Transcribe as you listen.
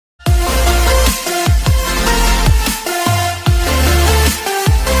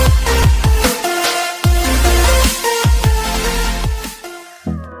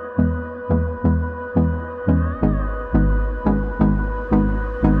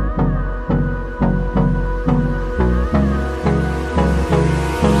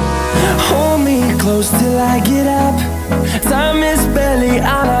I get up, time is barely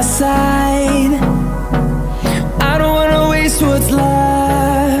on our side. I don't wanna waste what's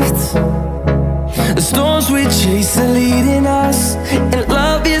left. The storms we chase are leading us, and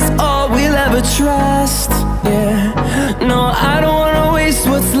love is all we'll ever trust. Yeah, no, I don't wanna waste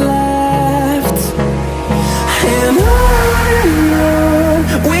what's left. And on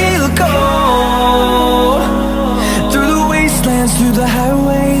we'll go, through the wastelands, through the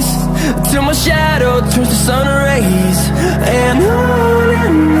highways, till my shadow turns to sun rays. And on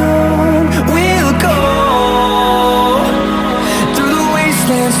we'll go, through the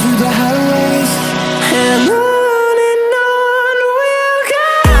wastelands, through the highways, and on we'll go.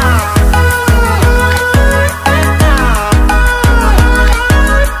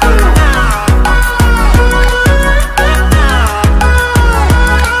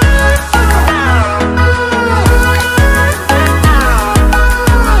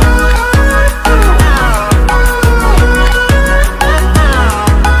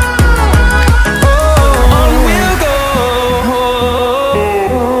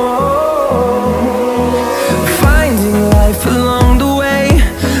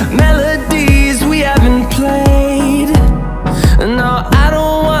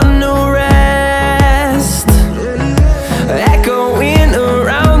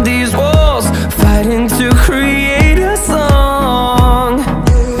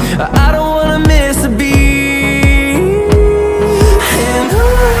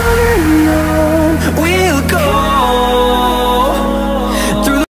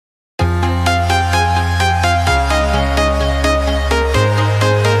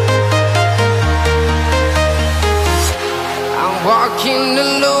 Walking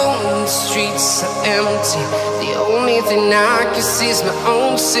alone, the streets are empty. The only thing I can see is my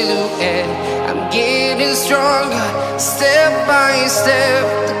own silhouette. I'm getting stronger, step by step.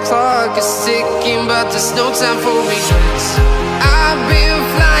 The clock is ticking, but there's no time for regrets. I've been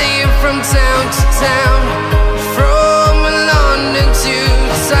flying from town to town, from London to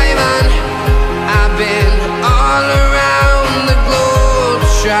Taiwan. I've been all around the globe,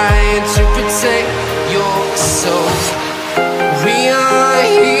 trying to protect your soul. We are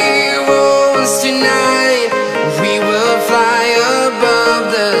heroes tonight. We will fly above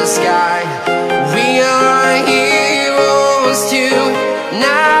the sky. We are heroes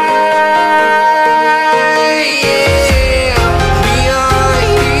tonight. Yeah. We are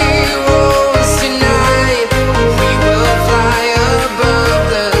heroes tonight. We will fly above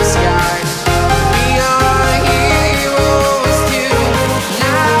the sky. We are heroes tonight.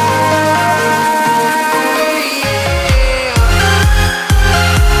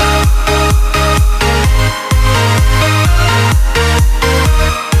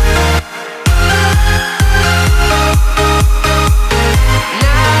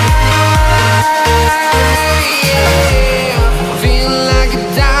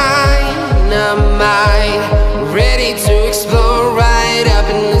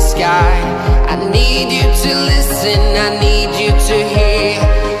 I need you to listen, I need you to hear,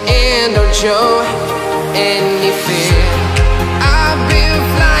 and don't show any fear. I've been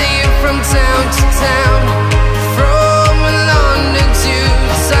flying from town to town, from London to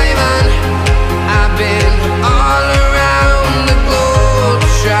Taiwan. I've been all around the globe,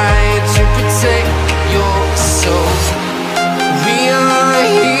 trying to protect your soul. We are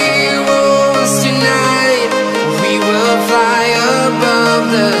heroes tonight. We will fly above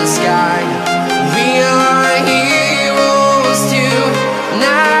the sky. We are heroes tonight.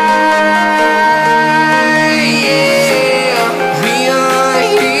 Yeah. We are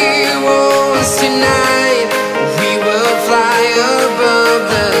heroes tonight. We will fly above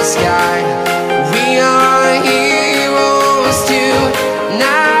the sky. We are heroes tonight.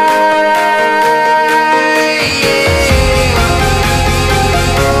 Yeah.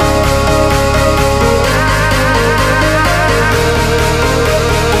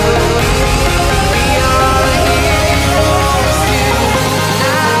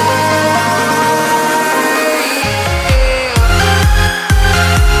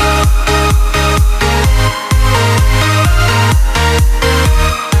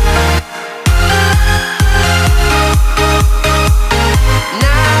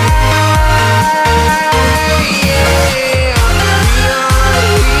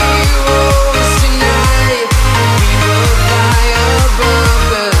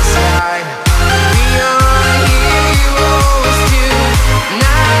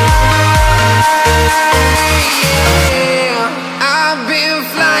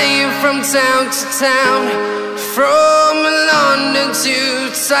 Town to town, from London to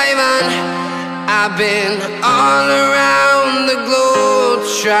Taiwan. I've been all around the globe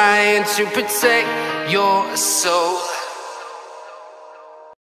trying to protect your soul.